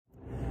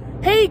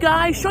Hey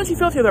guys, Sean C.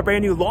 Phillips here with a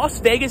brand new Las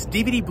Vegas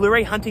DVD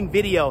Blu-ray hunting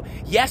video.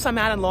 Yes, I'm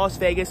out in Las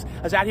Vegas.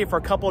 I was out here for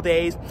a couple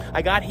days.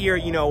 I got here,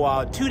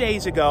 2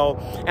 days ago,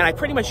 and I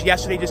pretty much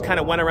yesterday just kind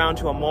of went around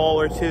to a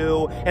mall or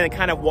two and then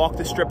kind of walked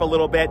the strip a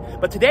little bit.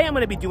 But today I'm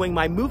going to be doing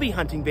my movie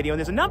hunting video, and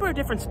there's a number of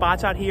different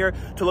spots out here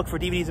to look for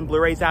DVDs and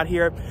Blu-rays out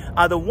here.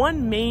 The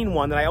one main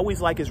one that I always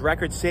like is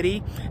Record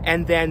City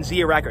and then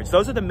Zia Records.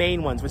 Those are the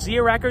main ones. With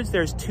Zia Records,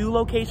 there's 2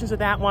 locations of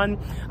that one.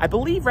 I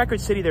believe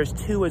Record City, there's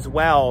 2 as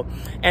well.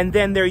 And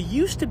then there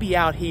used to be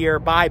out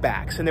here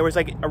buybacks, and there was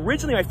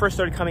originally when I first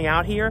started coming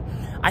out here,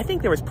 I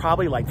think there was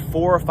probably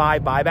 4 or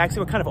 5 buybacks. They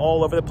were kind of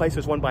all over the place.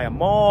 There's one by a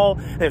mall,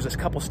 there's a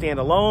couple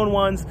standalone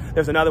ones,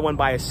 there's another one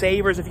by a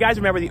Savers. If you guys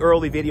remember the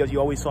early videos, you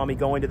always saw me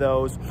going to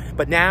those,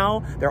 but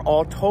now they're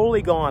all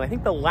totally gone. I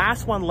think the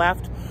last one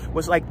left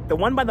was the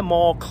one by the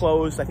mall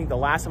closed. I think the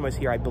last one was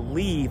here, I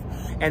believe,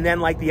 and then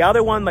the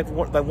other one,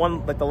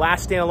 the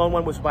last standalone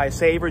one was by a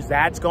Savers.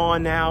 That's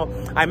gone now.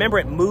 I remember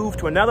it moved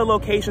to another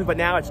location, but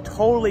now it's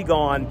totally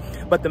gone.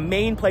 But the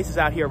main places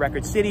out here,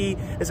 Record City,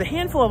 there's a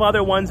handful of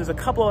other ones. There's a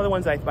couple other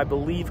ones I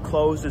believe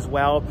closed as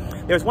well.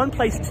 There's one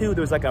place too,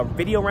 there was a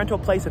video rental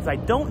place that I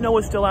don't know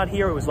is still out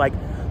here. It was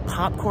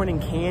popcorn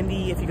and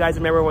candy, if you guys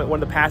remember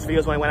one of the past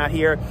videos when I went out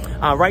here.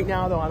 Right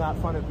now though, I'm out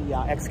front of the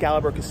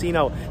Excalibur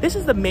Casino. This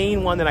is the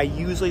main one that I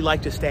usually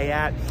like to stay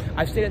at.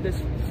 I've stayed at this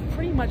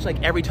pretty much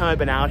every time I've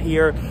been out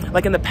here.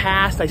 In the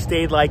past, I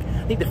stayed I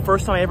think the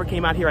first time I ever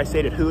came out here, I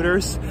stayed at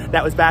Hooters.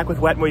 That was back with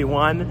Wet Movie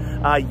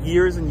 1,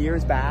 years and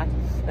years back.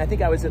 And I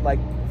think I was at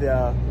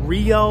the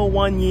Rio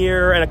one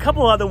year and a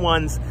couple other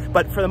ones,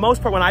 but for the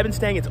most part when I've been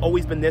staying, it's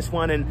always been this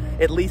one,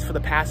 and at least for the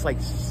past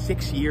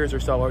 6 years or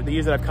so, or the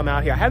years that I've come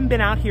out here. I haven't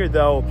been out here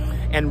though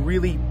and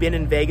really been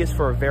in Vegas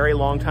for a very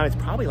long time. It's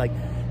probably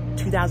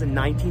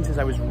 2019 since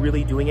I was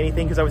really doing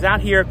anything, because I was out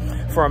here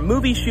for a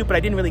movie shoot, but I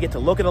didn't really get to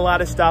look at a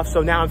lot of stuff.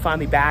 So now I'm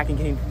finally back and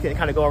can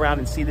kind of go around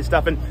and see this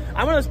stuff. And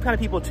I'm one of those kind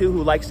of people too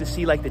who likes to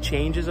see the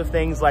changes of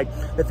things,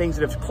 the things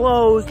that have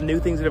closed, the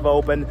new things that have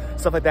opened,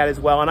 stuff like that as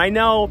well. And I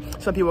know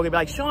some people are gonna be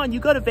like, Sean, you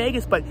go to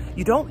Vegas, but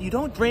you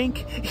don't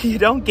drink, you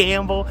don't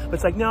gamble.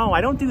 But it's no,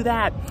 I don't do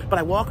that. But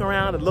I walk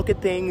around and look at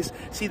things,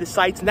 see the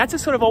sights, and that's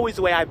just sort of always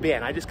the way I've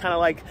been. I just kind of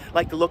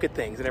like to look at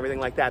things and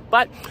everything like that.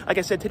 But like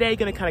I said, today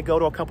gonna kind of go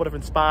to a couple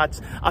different spots.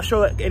 I'll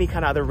show any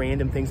kind of other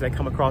random things that I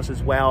come across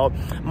as well.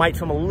 Might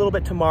film a little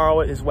bit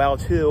tomorrow as well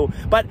too.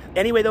 But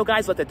anyway though,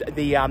 guys, let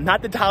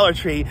not the Dollar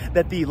Tree,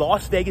 let the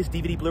Las Vegas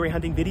DVD Blu-ray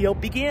hunting video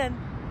begin.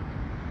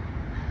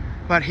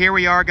 But here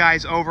we are,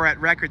 guys, over at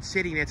Record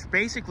City, and it's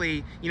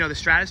basically, the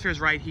Stratosphere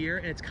is right here,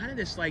 and it's kind of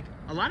this,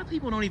 a lot of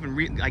people don't even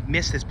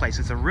miss this place.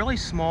 It's a really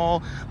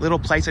small little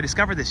place. I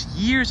discovered this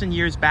years and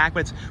years back,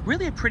 but it's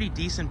really a pretty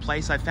decent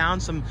place. I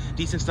found some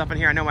decent stuff in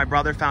here. I know my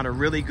brother found a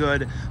really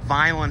good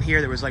vinyl in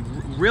here that was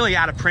really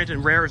out of print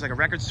and rare. It was a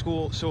record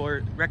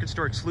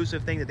store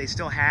exclusive thing that they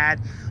still had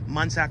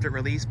months after it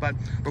released. But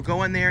we're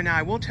going there now.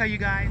 I will tell you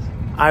guys,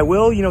 I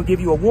will,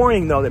 give you a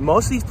warning though, that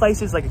most of these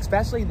places,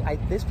 especially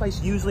this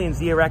place usually in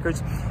Zia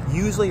Records,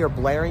 usually are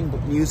blaring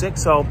music.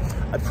 So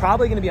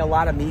probably going to be a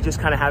lot of me just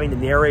kind of having to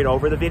narrate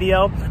over the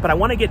video, but I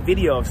want to get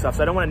video of stuff,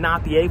 so I don't want to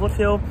not be able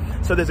to.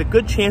 So there's a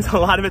good chance a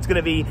lot of it's going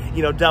to be,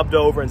 dubbed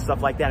over and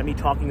stuff like that, and me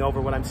talking over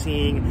what I'm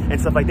seeing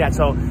and stuff like that.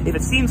 So if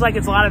it seems like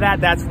it's a lot of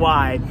that, that's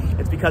why.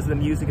 It's because of the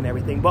music and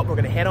everything. But we're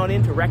going to head on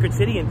into Record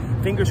City,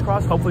 and fingers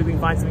crossed, hopefully we can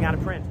find something out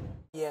of print.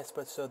 Yes,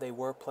 but so they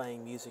were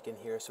playing music in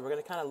here, so we're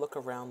going to kind of look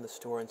around the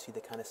store and see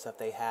the kind of stuff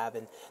they have,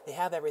 and they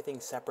have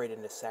everything separated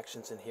into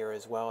sections in here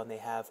as well, and they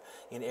have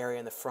an area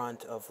in the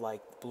front of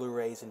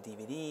Blu-rays and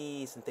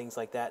DVDs and things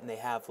like that, and they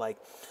have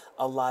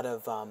a lot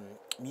of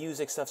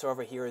music stuff. So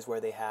over here is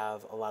where they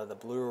have a lot of the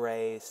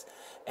Blu-rays,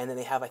 and then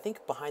they have, I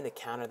think behind the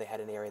counter they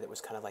had an area that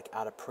was kind of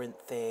out of print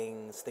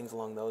things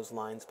along those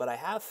lines. But I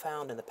have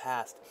found in the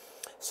past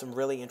some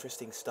really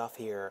interesting stuff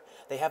here.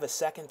 They have a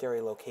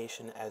secondary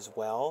location as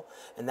well,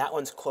 and that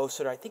one's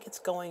closer to, I think it's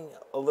going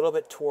a little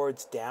bit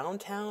towards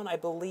downtown, I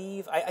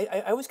believe.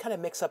 I always kind of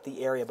mix up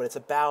the area, but it's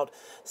about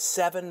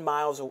 7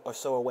 miles or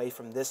so away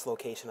from this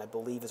location, I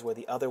believe, is where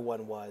the other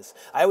one was.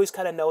 I always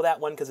kind of know that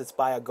one because it's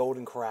by a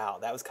Golden Corral.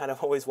 That was kind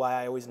of always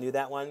why I always knew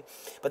that one.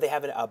 But they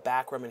have a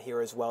back room in here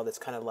as well that's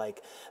kind of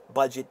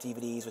budget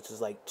DVDs, which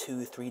is $2,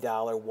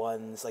 $3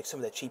 ones,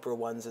 some of the cheaper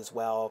ones as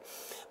well.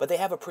 But they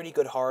have a pretty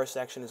good horror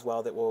section as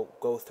well that we'll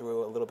go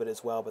through a little bit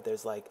as well. But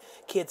there's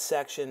kids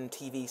section,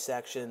 TV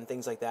section,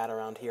 things like that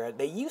around here.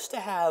 They used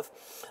to have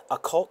a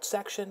cult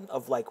section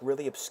of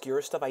really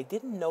obscure stuff. I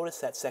didn't notice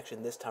that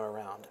section this time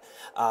around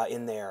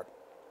in there.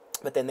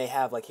 But then they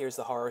have, here's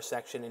the horror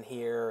section in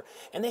here,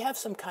 and they have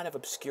some kind of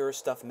obscure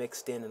stuff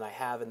mixed in, and I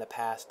have in the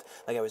past,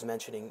 like I was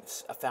mentioning,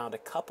 found a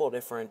couple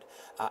different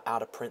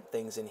out-of-print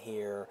things in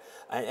here,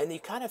 and you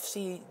kind of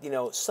see,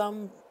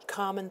 some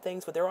common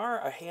things, but there are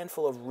a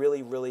handful of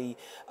really, really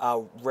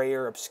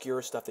rare,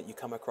 obscure stuff that you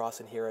come across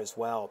in here as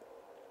well.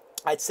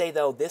 I'd say,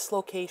 though, this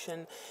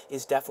location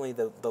is definitely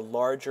the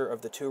larger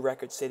of the two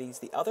record cities.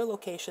 The other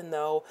location,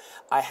 though,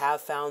 I have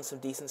found some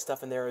decent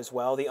stuff in there as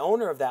well. The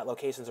owner of that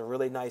location is a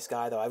really nice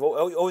guy, though. I've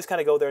always kind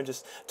of go there and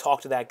just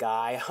talk to that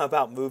guy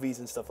about movies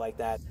and stuff like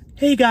that.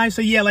 Hey, guys,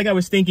 so yeah, like I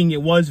was thinking,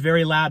 it was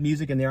very loud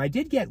music in there. I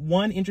did get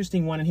one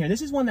interesting one in here.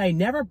 This is one that I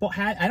never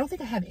had. I don't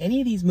think I have any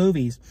of these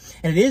movies,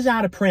 and it is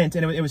out of print,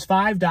 and it was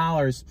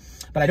 $5,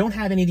 but I don't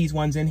have any of these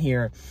ones in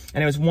here.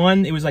 And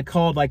it was like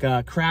called like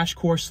a Crash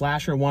Course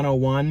Slasher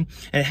 101.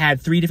 And it had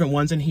 3 different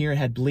ones in here. It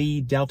had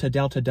Bleed, Delta,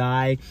 Delta,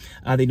 Die,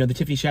 the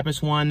Tiffany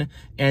Shepis one,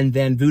 and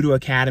then Voodoo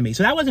Academy.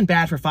 So that wasn't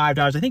bad for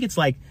 $5. I think it's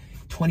like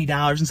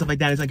 $20 and stuff like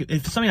that. It's like,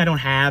 it's something I don't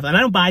have, and I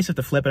don't buy stuff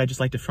to flip it. I just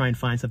like to try and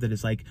find stuff that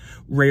is like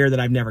rare that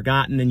I've never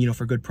gotten, and, you know,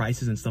 for good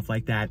prices and stuff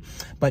like that.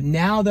 But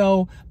now,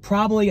 though,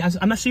 probably, I'm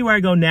gonna see where I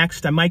go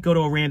next. I might go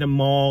to a random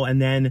mall,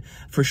 and then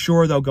for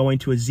sure, though, going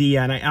to a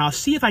Zia, and I'll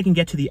see if I can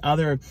get to the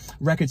other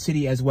record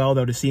city as well,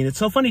 though, to see. And it's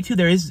so funny, too,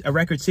 there is a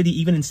record city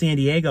even in San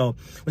Diego,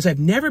 which I've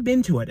never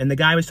been to it, and the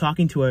guy was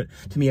talking to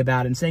me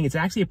about it and saying it's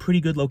actually a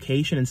pretty good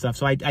location and stuff.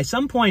 So I at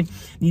some point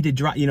need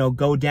to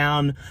go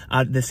down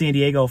the San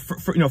Diego,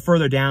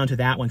 further down to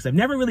that one, because I've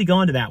never really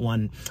gone to that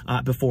one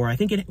before. I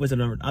think it was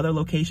another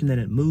location, then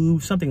it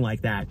moved, something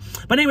like that.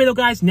 But anyway, though,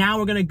 guys, now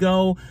we're gonna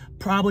go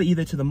probably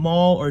either to the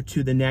mall or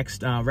to the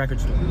next record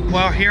store.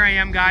 Well, here I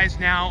am, guys,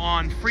 now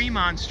on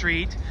Fremont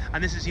Street,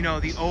 and this is, you know,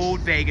 the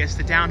old Vegas,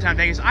 the downtown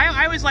Vegas.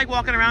 I always like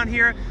walking around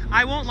here.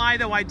 I won't lie,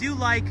 though, I do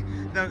like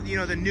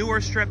the newer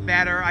strip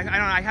better. I don't know,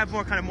 I have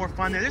more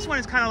fun there. This one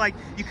is kind of like,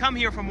 you come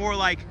here for more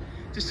like,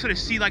 just sort of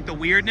see like the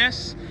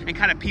weirdness and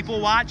kind of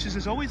people watch.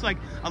 There's always like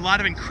a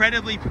lot of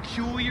incredibly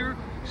peculiar,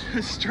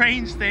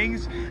 strange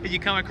things that you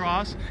come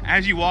across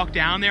as you walk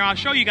down there. I'll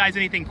show you guys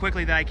anything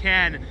quickly that I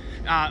can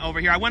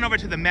over here. I went over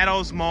to the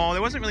Meadows Mall.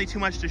 There wasn't really too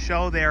much to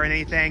show there or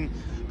anything,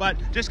 but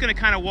just gonna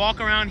kind of walk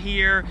around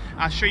here.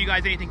 I'll show you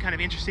guys anything kind of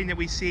interesting that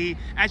we see.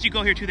 As you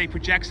go here too, they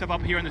project stuff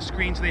up here on the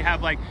screen, so they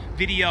have like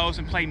videos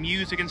and play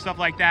music and stuff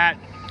like that.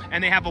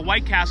 And they have a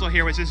White Castle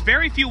here, which there's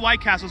very few White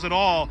Castles at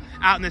all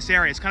out in this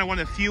area. It's kind of one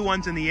of the few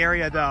ones in the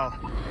area, though.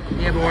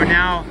 Yeah, but we're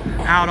now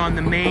out on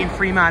the main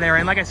Fremont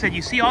area. And like I said,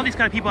 you see all these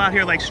kind of people out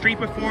here, like street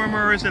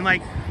performers and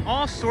like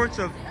all sorts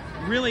of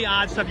really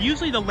odd stuff.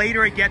 Usually the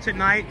later it gets at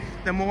night,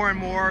 the more and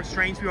more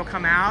strange people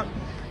come out.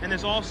 And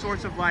there's all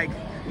sorts of like,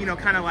 you know,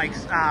 kind of like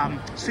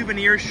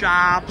souvenir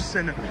shops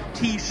and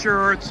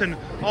t-shirts and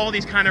all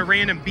these kind of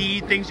random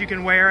bead things you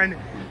can wear. And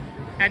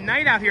at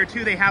night out here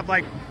too, they have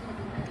like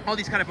all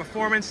these kind of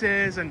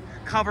performances and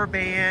cover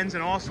bands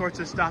and all sorts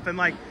of stuff. And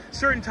like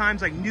certain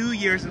times, like New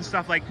Year's and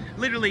stuff, like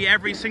literally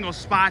every single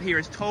spot here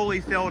is totally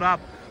filled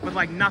up with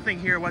like nothing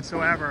here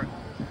whatsoever.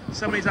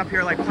 Somebody's up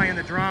here like playing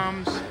the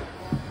drums.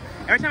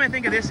 Every time I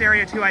think of this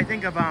area too, I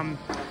think of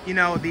you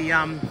know, the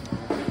Honey,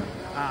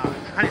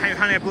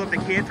 I Blew Up the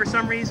Kid for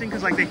some reason,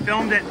 because like they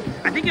filmed it,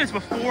 I think it was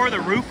before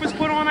the roof was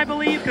put on, I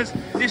believe, because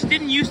this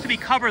didn't used to be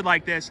covered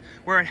like this,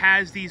 where it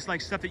has these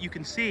like stuff that you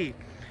can see.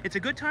 It's a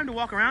good time to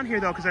walk around here,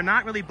 though, because they're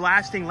not really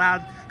blasting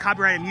loud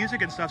copyrighted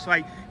music and stuff, so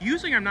I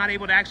usually am not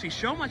able to actually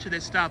show much of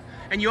this stuff.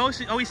 And you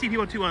always see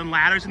people, too, on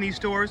ladders in these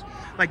stores,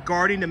 like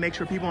guarding to make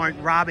sure people aren't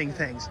robbing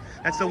things.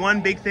 That's the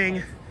one big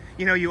thing,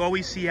 you know, you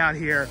always see out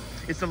here.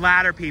 It's the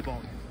ladder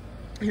people,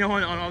 you know,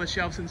 on all the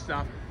shelves and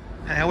stuff.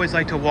 I always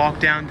like to walk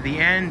down to the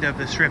end of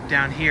the strip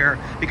down here,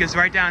 because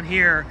right down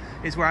here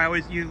is where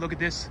you look at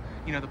this,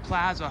 you know, the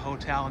Plaza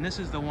Hotel, and this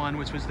is the one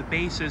which was the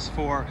basis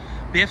for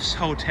Biff's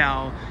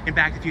Hotel in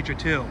Back to the Future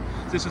 2. So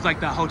this was like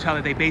the hotel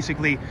that they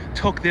basically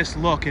took this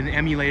look and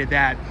emulated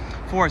that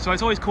for. So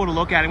it's always cool to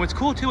look at. And what's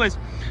cool too is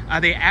I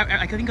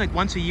think like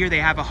once a year they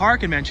have a horror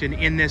convention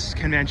in this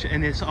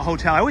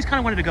hotel. I always kind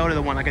of wanted to go to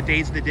the one, like a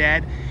Days of the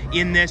Dead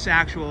in this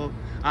actual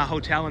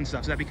hotel and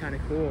stuff. So that'd be kind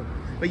of cool.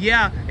 But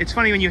yeah, it's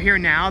funny when you're here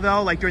now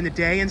though, like during the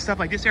day and stuff,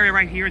 like this area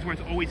right here is where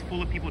it's always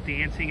full of people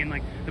dancing, and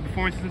like the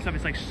performances and stuff,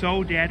 it's like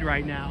so dead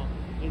right now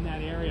in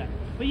that area.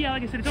 But yeah,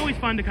 like I said, it's always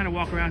fun to kind of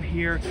walk around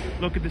here,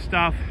 look at the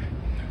stuff,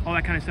 all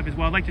that kind of stuff as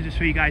well. I'd like to just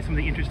show you guys some of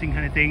the interesting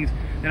kind of things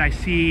that I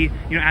see,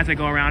 you know, as I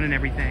go around and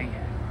everything.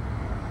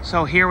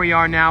 So here we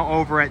are now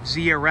over at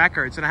Zia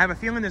Records, and I have a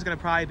feeling there's gonna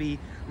probably be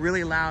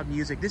really loud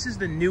music. This is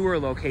the newer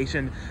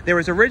location. There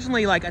was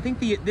originally like, I think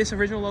this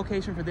original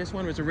location for this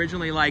one was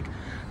originally like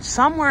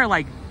somewhere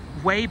like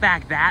way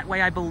back that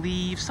way, I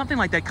believe, something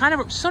like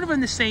that, sort of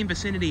in the same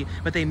vicinity,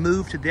 but they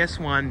moved to this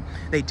one.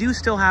 They do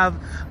still have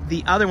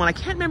the other one. I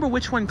can't remember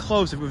which one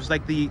closed, if it was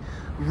like the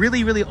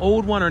really, really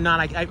old one or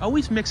not. I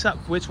always mix up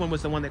which one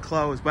was the one that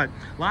closed, but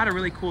a lot of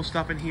really cool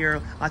stuff in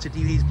here. Lots of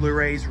DVDs,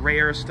 Blu-rays,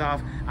 rare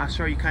stuff. I'll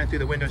show you kind of through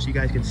the window so you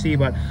guys can see,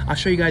 but I'll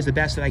show you guys the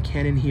best that I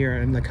can in here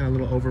and the kind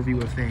of little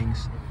overview of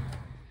things.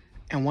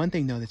 And one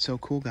thing though that's so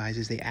cool, guys,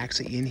 is they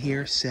actually in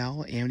here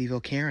sell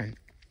Amityville Karen.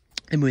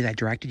 the movie that I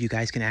directed, you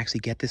guys can actually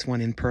get this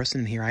one in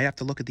person here. I have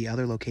to look at the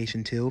other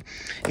location too,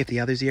 if the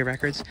other Zia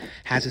Records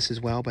has this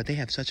as well, but they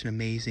have such an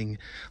amazing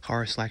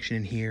horror selection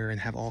in here and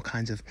have all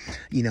kinds of,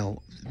 you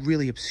know,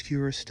 really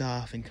obscure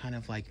stuff and kind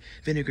of like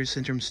Vinegar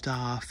Syndrome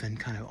stuff and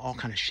kind of all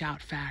kind of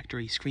Shout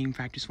Factory, Scream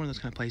Factory. It's one of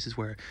those kind of places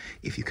where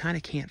if you kind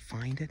of can't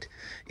find it,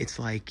 it's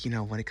like, you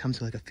know, when it comes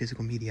to like a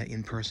physical media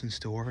in-person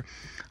store,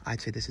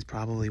 I'd say this is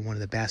probably one of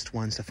the best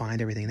ones to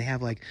find everything. They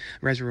have like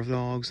Reservoir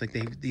Dogs, like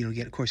they, you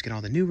know, of course, get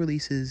all the new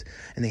releases.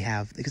 And they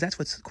have, because that's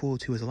what's cool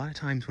too, is a lot of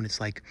times when it's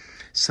like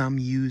some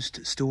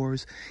used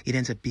stores, it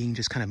ends up being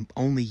just kind of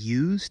only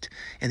used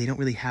and they don't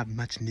really have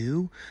much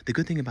new. The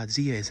good thing about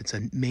Zia is it's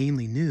a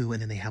mainly new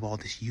and then they have all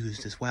this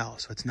used as well.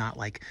 So it's not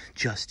like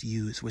just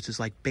used, which is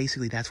like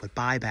basically that's what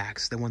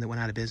Buybacks, the one that went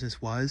out of business,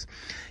 was.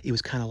 It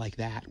was kind of like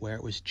that, where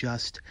it was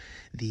just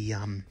the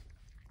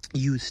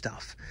used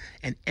stuff,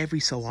 and every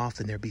so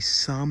often there'd be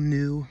some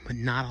new, but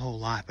not a whole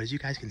lot. But as you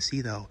guys can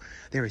see though,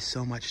 there is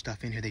so much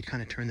stuff in here. They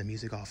kind of turn the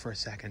music off for a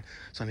second,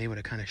 so I'm able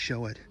to kind of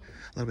show it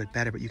a little bit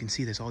better. But you can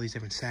see there's all these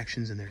different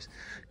sections, and there's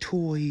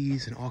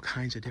toys and all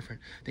kinds of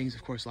different things.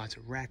 Of course, lots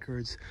of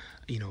records,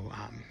 you know,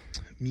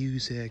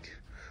 music,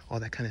 all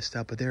that kind of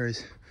stuff. But there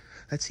is,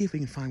 let's see if we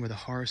can find where the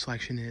horror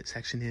section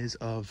is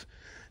of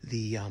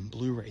the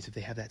Blu-rays, if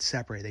they have that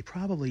separate. They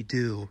probably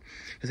do,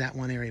 because that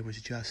one area was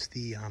just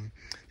the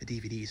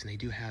DVDs, and they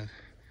do have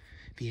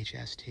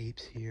VHS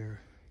tapes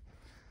here.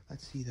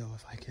 Let's see though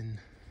if I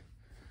can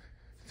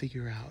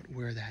figure out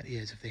where that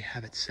is, if they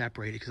have it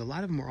separated, because a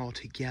lot of them are all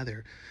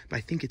together, but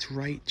I think it's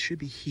right, should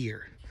be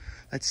here.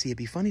 Let's see, it'd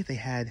be funny if they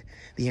had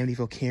the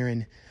Amityville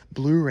Karen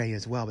Blu-ray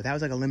as well, but that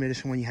was like a limited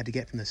edition one you had to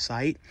get from the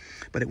site.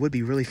 But it would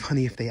be really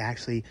funny if they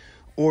actually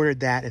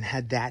ordered that and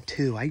had that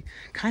too. I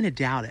kind of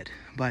doubt it,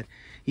 but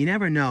you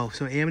never know.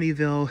 So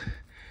Amityville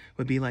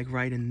would be like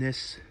right in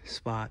this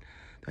spot.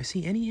 Do I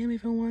see any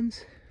Amityville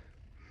ones?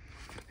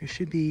 There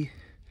should be,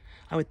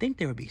 I would think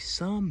there would be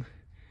some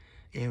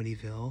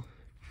Amityville,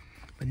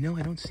 but no,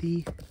 I don't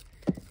see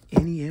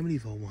any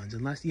Amityville ones,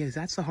 unless, yeah,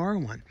 that's the horror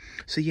one.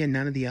 So yeah,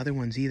 none of the other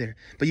ones either.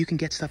 But you can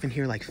get stuff in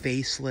here like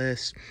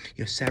Faceless,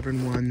 you know,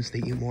 Severin ones, they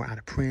get more out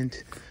of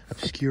print,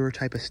 obscure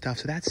type of stuff.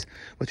 So that's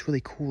what's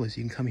really cool, is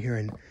you can come here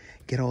and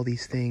get all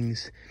these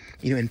things,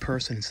 you know, in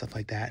person and stuff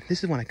like that.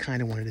 This is one I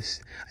kind of wanted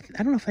to,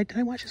 I don't know if did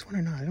I watch this one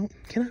or not?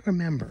 Cannot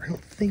remember. I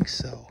don't think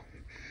so.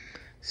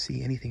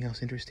 See anything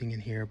else interesting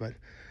in here, but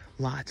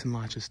lots and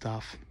lots of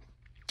stuff.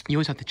 You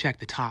always have to check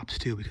the tops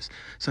too, because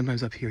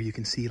sometimes up here you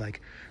can see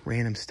like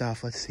random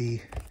stuff. Let's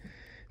see.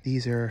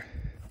 These are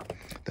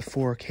the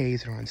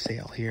 4Ks that are on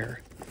sale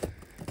here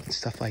and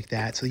stuff like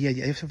that. So yeah,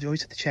 you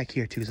always have to check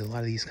here too, because a lot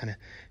of these kind of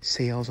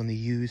sales on the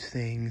used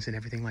things and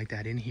everything like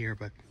that in here.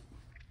 But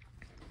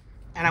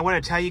and I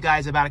want to tell you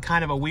guys about a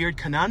kind of a weird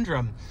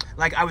conundrum.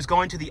 Like, I was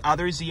going to the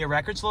other Zia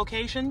Records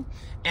location,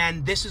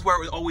 and this is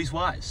where it always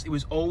was. It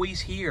was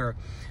always here.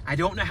 I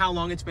don't know how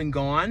long it's been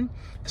gone.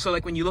 So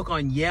like when you look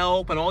on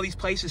Yelp and all these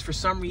places, for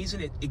some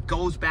reason, it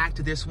goes back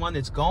to this one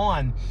that's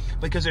gone,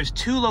 because there's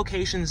 2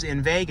 locations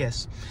in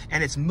Vegas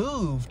and it's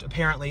moved,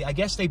 apparently. I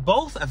guess they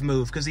both have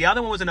moved, because the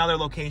other one was another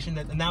location,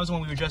 and that was the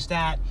one we were just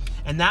at,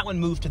 and that one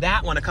moved to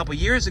that one a couple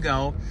years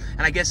ago.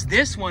 And I guess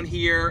this one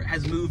here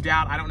has moved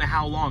out, I don't know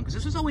how long, because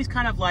this was always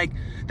kind of like,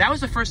 that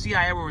was the first Zia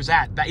I ever was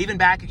at. Even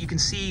back, you can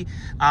see,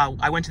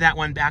 I went to that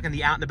one back in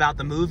the Out and About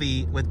the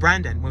movie with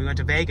Brendan when we went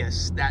to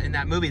Vegas. In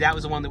that movie, that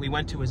was the one that we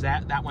went to, was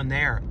that one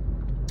there.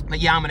 But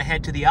yeah, I'm gonna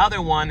head to the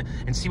other one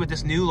and see what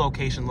this new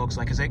location looks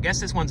like, because I guess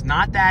this one's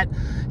not that,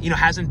 you know,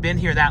 hasn't been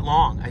here that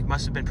long. It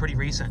must have been pretty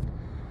recent.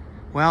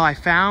 Well, I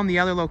found the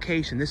other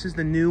location. This is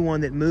the new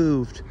one that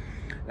moved.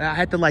 I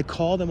had to like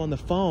call them on the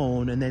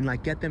phone and then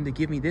like get them to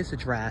give me this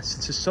address.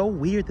 It's just so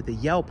weird that the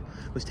Yelp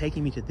was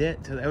taking me to this.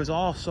 It was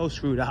all so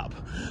screwed up.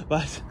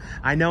 But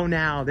I know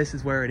now this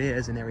is where it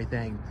is and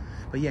everything.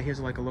 But yeah, here's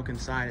like a look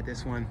inside at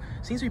this one.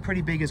 Seems to be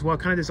pretty big as well,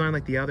 kind of designed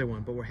like the other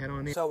one, but we're head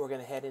on in. So we're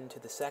gonna head into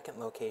the second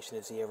location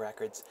of Zia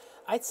Records.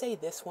 I'd say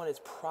this one is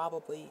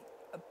probably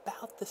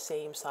about the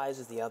same size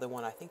as the other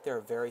one. I think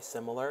they're very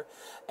similar,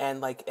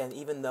 and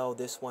even though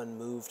this one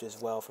moved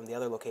as well from the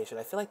other location,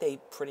 I feel like they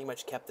pretty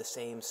much kept the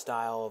same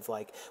style of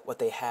like what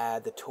they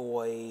had, the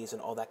toys and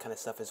all that kind of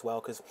stuff as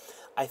well. Because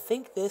I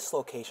think this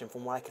location,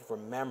 from what I could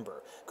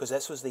remember, because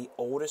this was the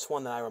oldest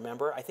one that I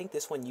remember, I think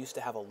this one used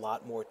to have a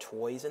lot more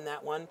toys in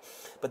that one,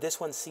 but this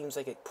one seems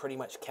like it pretty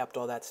much kept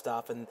all that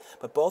stuff.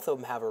 But both of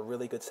them have a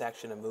really good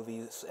section of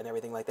movies and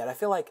everything like that. I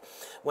feel like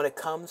when it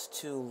comes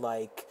to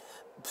like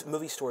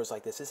movie stores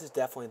like this is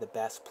definitely the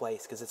best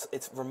place, because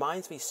it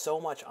reminds me so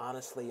much,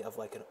 honestly, of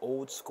like an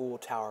old school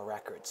Tower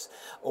Records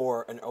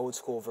or an old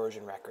school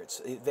Virgin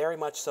Records. Very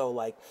much so,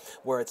 like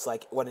where it's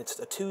like when it's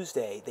a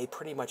Tuesday, they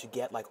pretty much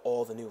get like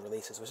all the new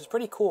releases, which is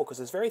pretty cool, because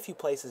there's very few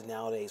places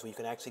nowadays where you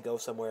can actually go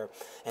somewhere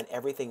and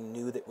everything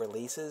new that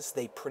releases,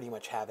 they pretty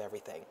much have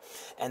everything.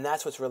 And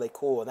that's what's really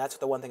cool, and that's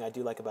the one thing I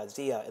do like about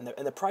Zia.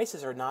 And the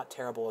prices are not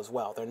terrible as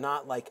well. They're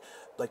not like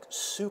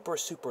super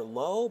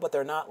low, but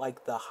they're not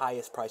like the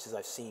highest prices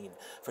I've seen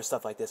for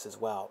stuff like this as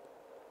well.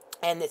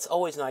 And it's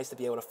always nice to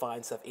be able to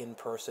find stuff in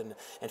person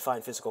and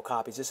find physical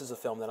copies. This is a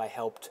film that I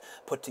helped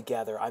put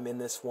together. I'm in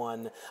this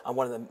one. I'm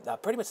one of the,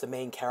 pretty much the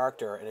main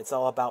character, and it's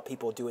all about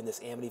people doing this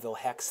Amityville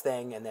hex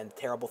thing, and then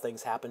terrible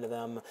things happen to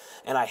them.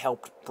 And I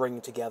helped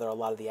bring together a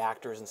lot of the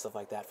actors and stuff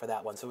like that for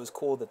that one. So it was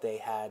cool that they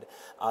had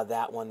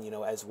that one, you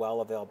know, as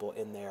well available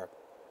in there.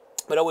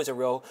 But always a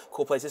real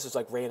cool place. This was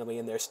like randomly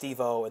in there,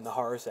 Steve-O in the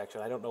horror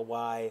section. I don't know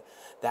why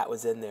that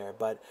was in there,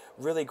 but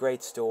really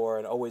great store,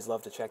 and always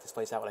love to check this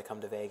place out when I come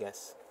to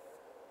Vegas.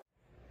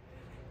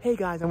 Hey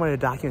guys, I wanted to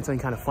document something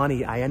kind of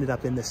funny. I ended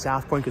up in the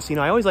South Point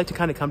Casino. I always like to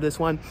kind of come to this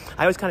one.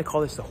 I always kind of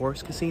call this the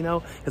horse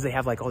casino because they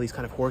have like all these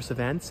kind of horse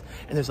events.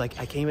 And there's like,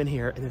 I came in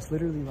here and there's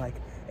literally like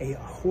a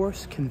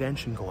horse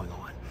convention going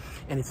on.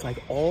 And it's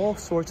like all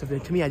sorts of,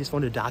 to me, I just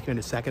wanted to document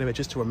a second of it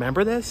just to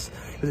remember this,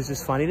 because it's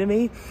just funny to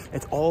me.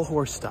 It's all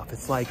horse stuff.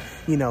 It's like,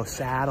 you know,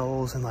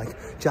 saddles and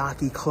like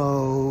jockey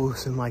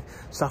clothes and like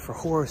stuff for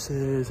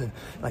horses and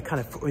like kind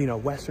of, you know,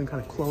 Western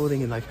kind of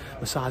clothing and like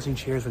massaging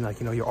chairs when like,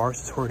 you know, your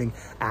arse is hurting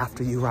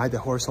after you ride the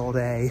horse all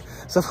day,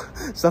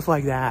 stuff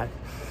like that.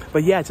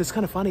 But yeah, it's just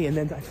kind of funny. And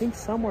then I think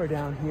somewhere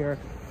down here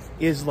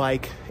is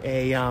like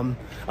a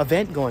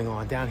event going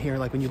on down here,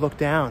 like when you look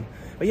down.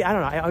 But yeah, I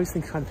don't know. I always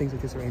think kind of things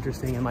like this are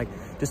interesting and like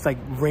just like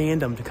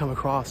random to come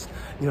across,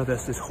 you know,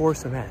 this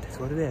horse event. It's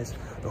what it is,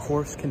 the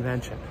horse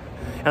convention.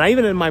 And I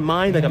even in my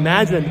mind like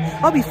imagine,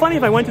 oh, it'd be funny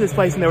if I went to this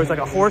place and there was like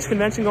a horse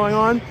convention going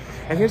on.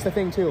 And here's the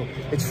thing too,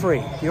 it's free.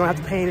 You don't have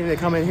to pay anything to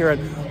come in here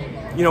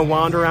and, you know,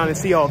 wander around and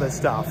see all this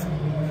stuff.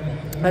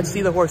 Let's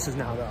see the horses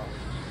now though.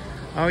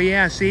 Oh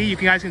yeah, see, you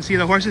guys can see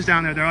the horses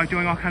down there. They're like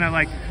doing all kind of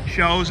like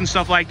shows and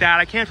stuff like that.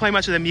 I can't play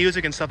much of the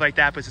music and stuff like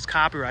that because it's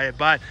copyrighted,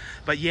 but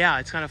yeah,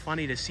 it's kind of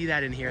funny to see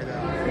that in here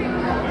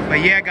though. But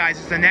yeah, guys,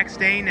 it's the next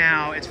day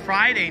now. It's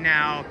Friday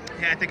now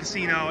at the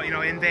casino, you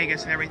know, in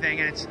Vegas and everything,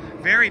 and it's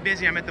very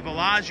busy. I'm at the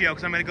Belagio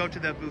because I'm going to go to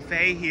the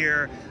buffet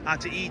here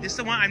to eat. This is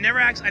the one I've never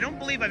actually, I don't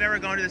believe I've ever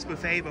gone to this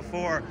buffet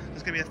before. This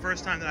is going to be the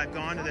first time that I've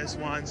gone to this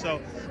one, so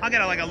I'll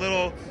get like a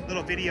little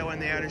video in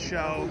there to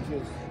show,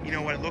 you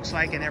know, what it looks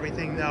like and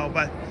everything though.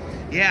 But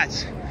yeah,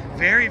 it's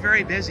very,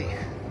 very busy.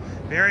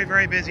 Very,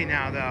 very busy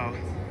now though.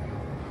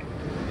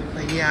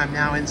 But yeah, I'm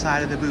now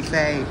inside of the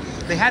buffet.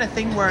 They had a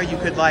thing where you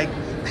could like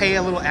pay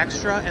a little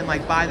extra and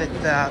like buy the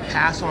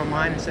pass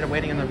online instead of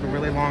waiting in the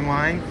really long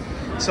line.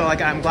 So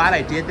like I'm glad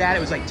I did that. It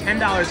was like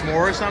 $10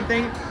 more or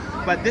something.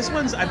 But this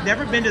one's, I've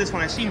never been to this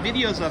one. I've seen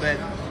videos of it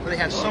where they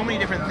have so many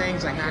different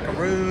things like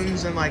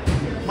macaroons and like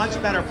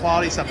much better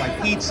quality stuff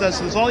like pizza.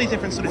 So there's all these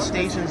different sort of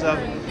stations of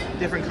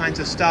different kinds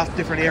of stuff,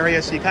 different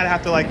areas. So you kind of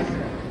have to like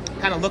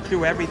kind of look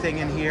through everything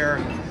in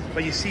here.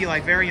 But you see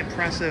like very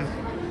impressive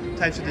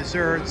types of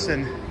desserts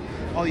and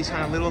all these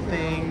kind of little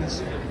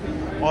things,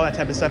 all that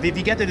type of stuff. If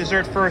you get the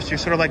dessert first, you're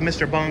sort of like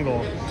Mr.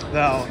 Bungle,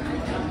 though.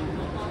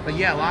 But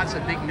yeah, lots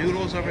of big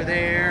noodles over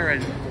there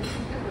and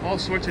all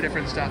sorts of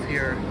different stuff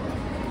here.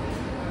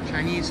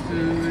 Chinese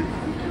food,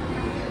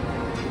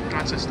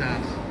 lots of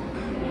stuff.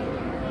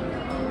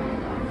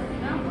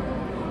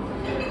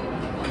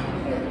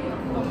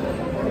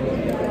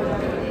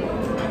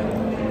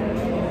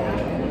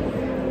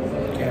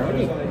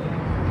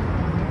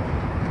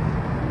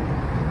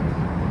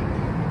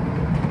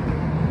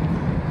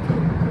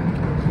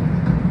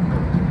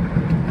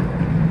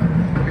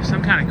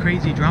 Kind of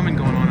crazy drumming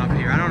going on up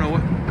here. I don't know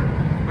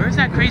where's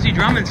that crazy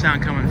drumming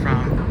sound coming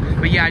from.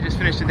 But yeah, I just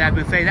finished at that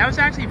buffet. That was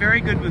actually a very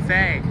good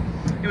buffet.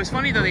 It was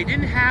funny though, they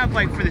didn't have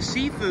like for the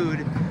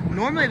seafood,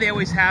 normally they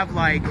always have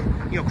like,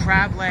 you know,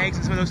 crab legs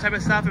and some of those type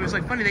of stuff. It was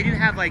like funny, they didn't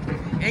have like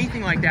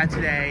anything like that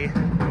today.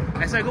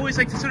 It's like always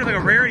like sort of like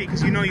a rarity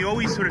because you know you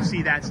always sort of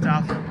see that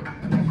stuff. But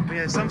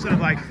yeah, there's some sort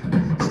of like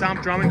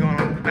stomp drumming going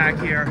on back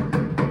here.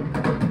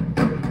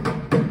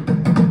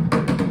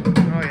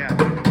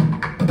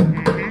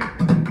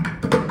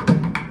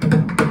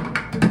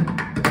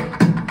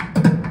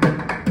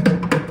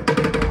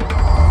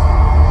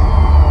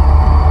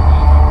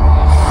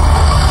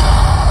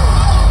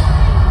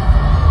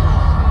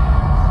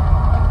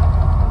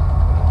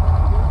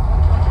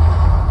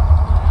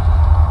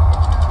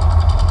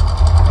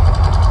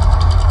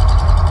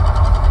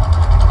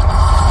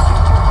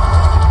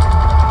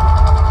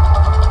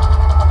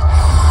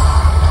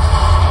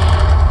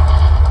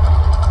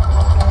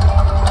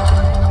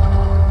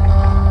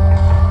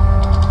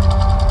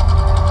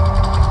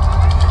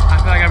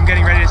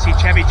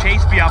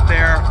 Be up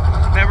there.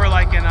 Remember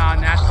like in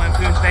National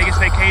Lampoon's Vegas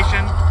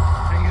Vacation?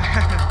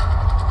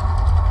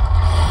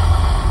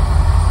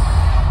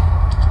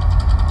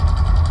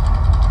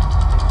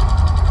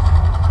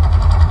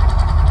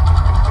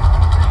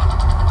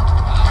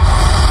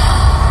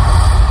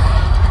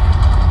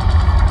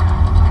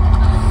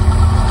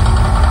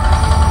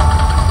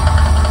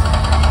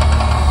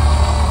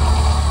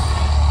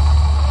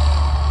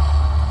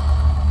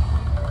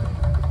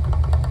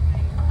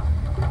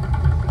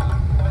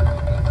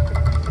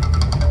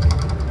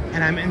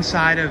 I'm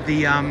inside of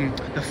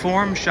the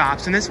forum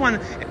shops, and this one,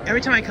 every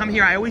time I come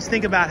here, I always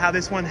think about how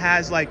this one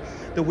has like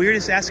the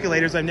weirdest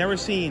escalators I've never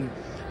seen,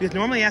 because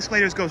normally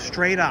escalators go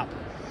straight up.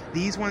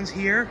 These ones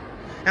here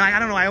And I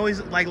don't know, I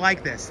always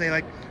like this. They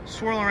like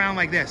swirl around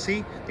like this.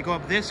 See, they go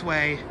up this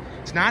way.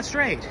 It's not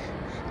straight.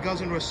 It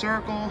goes into a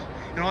circle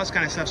and all this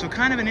kind of stuff. So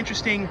kind of an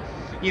interesting,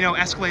 you know,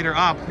 escalator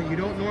up that you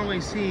don't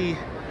normally see,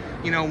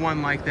 you know,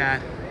 one like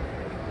that.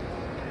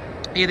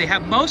 Yeah, they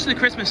have most of the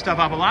Christmas stuff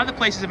up. A lot of the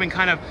places have been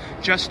kind of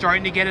just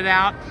starting to get it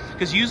out,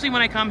 because usually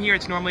when I come here,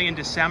 it's normally in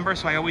December,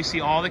 so I always see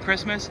all the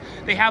Christmas.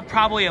 They have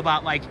probably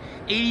about like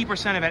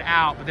 80% of it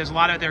out, but there's a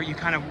lot of it there. You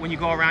kind of, when you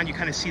go around, you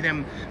kind of see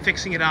them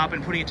fixing it up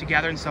and putting it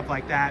together and stuff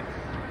like that.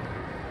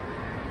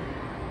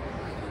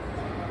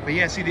 But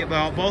yeah, see,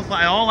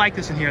 I all like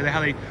this in here,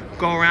 how they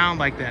go around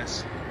like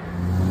this.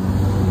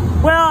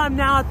 Well, I'm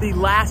now at the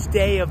last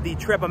day of the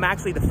trip. I'm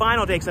actually the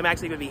final day, because I'm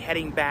actually going to be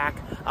heading back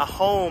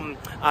home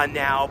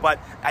now. But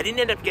I didn't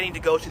end up getting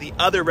to go to the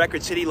other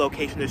Record City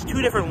location. There's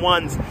two different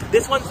ones.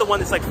 This one's the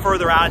one that's like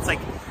further out. It's like,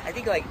 I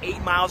think like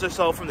 8 miles or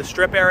so from the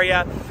Strip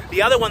area.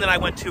 The other one that I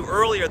went to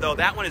earlier, though,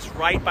 that one is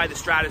right by the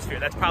Stratosphere.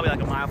 That's probably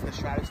like a mile from the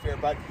Stratosphere.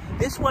 But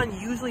this one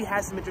usually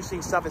has some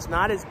interesting stuff. It's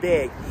not as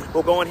big.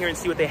 We'll go in here and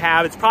see what they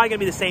have. It's probably going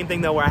to be the same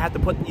thing, though, where I have to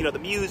put, you know, the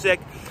music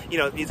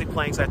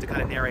playing, so I have to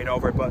kind of narrate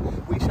over it.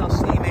 But we shall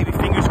see. Maybe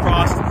fingers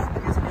crossed.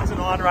 The music isn't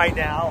on right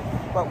now.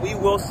 But we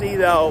will see,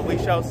 though. We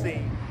shall see.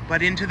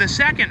 But into the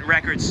second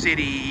Record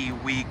City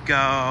we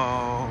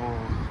go.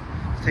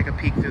 Let's take a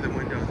peek through the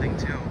window thing,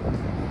 too.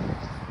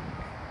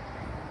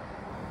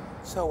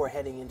 So we're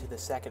heading into the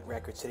second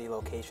Record City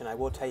location. I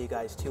will tell you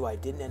guys too, I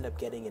didn't end up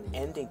getting an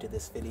ending to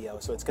this video,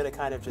 so it's going to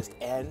kind of just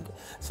end.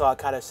 So I'll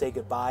kind of say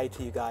goodbye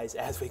to you guys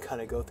as we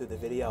kind of go through the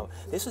video.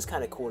 This was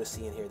kind of cool to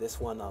see in here.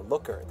 This one,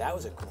 Looker, that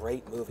was a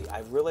great movie. I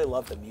really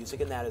love the music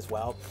in that as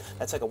well.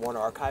 That's like a Warner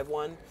Archive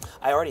one.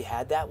 I already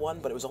had that one,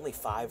 but it was only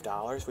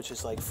 $5, which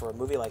is like, for a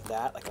movie like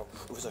that,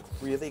 it was a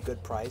really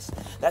good price.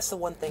 That's the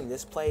one thing,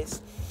 this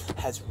place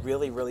has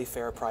really, really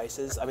fair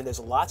prices. I mean, there's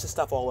lots of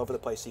stuff all over the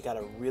place, so you got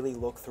to really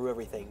look through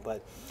everything.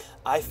 But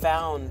I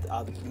found,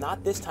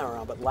 not this time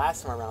around, but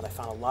last time around, I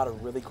found a lot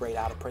of really great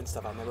out-of-print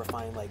stuff. I remember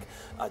finding like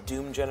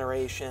Doom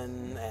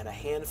Generation and a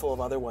handful of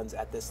other ones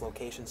at this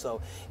location.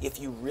 So if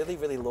you really,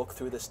 really look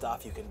through the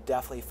stuff, you can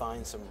definitely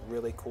find some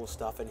really cool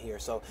stuff in here.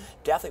 So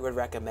definitely would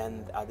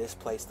recommend this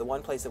place. The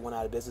one place that went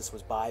out of business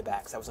was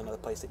Buybacks. That was another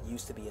place that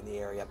used to be in the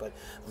area, but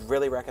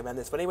really recommend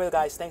this. But anyway,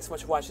 guys, thanks so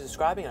much for watching and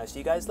subscribing, and I'll see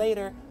you guys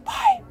later.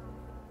 Bye.